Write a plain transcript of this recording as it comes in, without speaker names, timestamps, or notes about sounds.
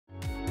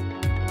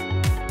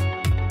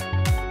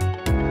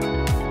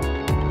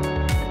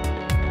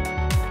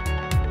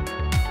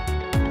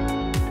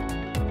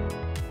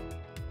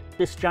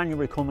this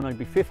January coming, I'll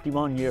be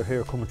 51 year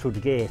here coming through the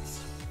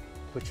gates,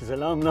 which is a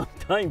long, long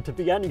time to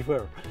be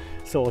anywhere.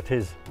 So it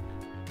is.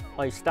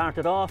 I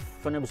started off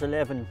when I was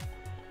 11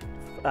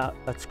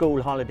 at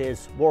school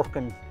holidays,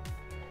 working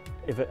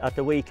at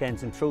the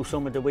weekends and through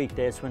some of the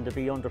weekdays when they'd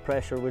be under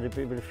pressure with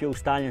a few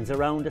stallions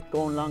around it,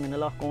 going along and a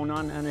lot going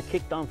on, and it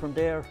kicked on from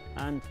there.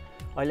 And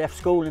I left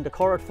school in the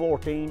Curragh at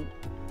 14,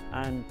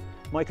 and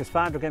Michael's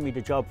father gave me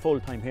the job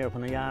full-time here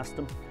when I asked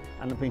him,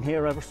 and I've been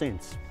here ever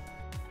since.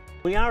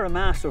 We are a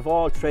master of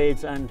all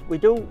trades, and we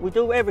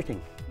do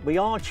everything. We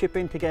all chip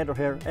in together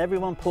here,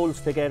 everyone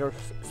pulls together,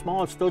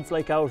 small studs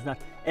like ours,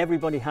 that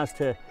everybody has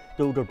to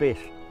do their bit.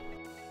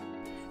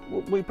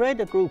 We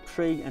bred a Group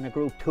 3 and a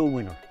Group 2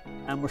 winner,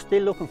 and we're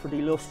still looking for the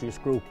illustrious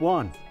Group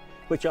 1,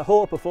 which I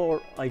hope before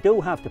I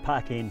do have to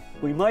pack in,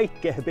 we might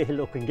get a bit of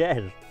luck and get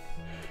it.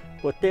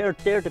 But they're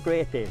the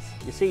great days.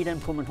 You see them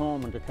coming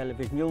home on the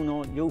television, you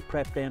know, you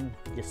prep them,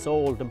 you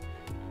sold them,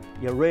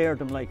 you rear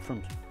them like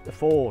from the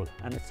foal,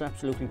 and it's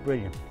absolutely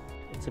brilliant.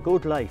 It's a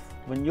good life.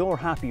 When you're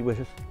happy with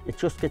it, it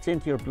just gets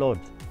into your blood,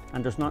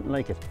 and there's nothing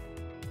like it.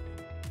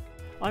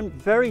 I'm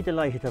very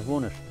delighted to have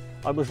won it.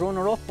 I was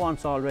runner-up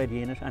once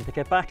already in it, and to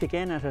get back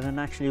again at it and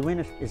actually win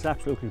it is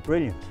absolutely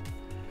brilliant.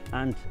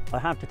 And I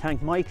have to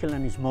thank Michael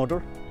and his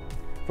mother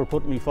for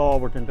putting me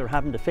forward, and they're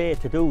having the faith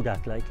to do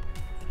that, like.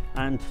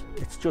 And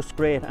it's just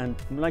great, and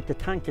I'd like to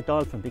thank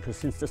Godolphin, because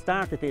since the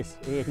start of this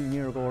 18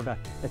 years ago,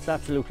 it's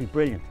absolutely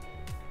brilliant.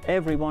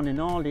 Everyone in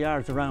all the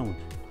yards around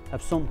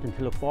have something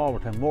to look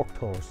forward to and work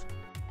towards.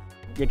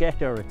 You get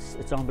there,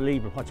 it's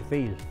unbelievable what you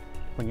feel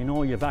when you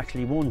know you've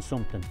actually won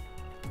something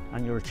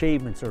and your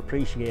achievements are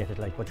appreciated,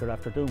 like what you're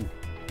after doing.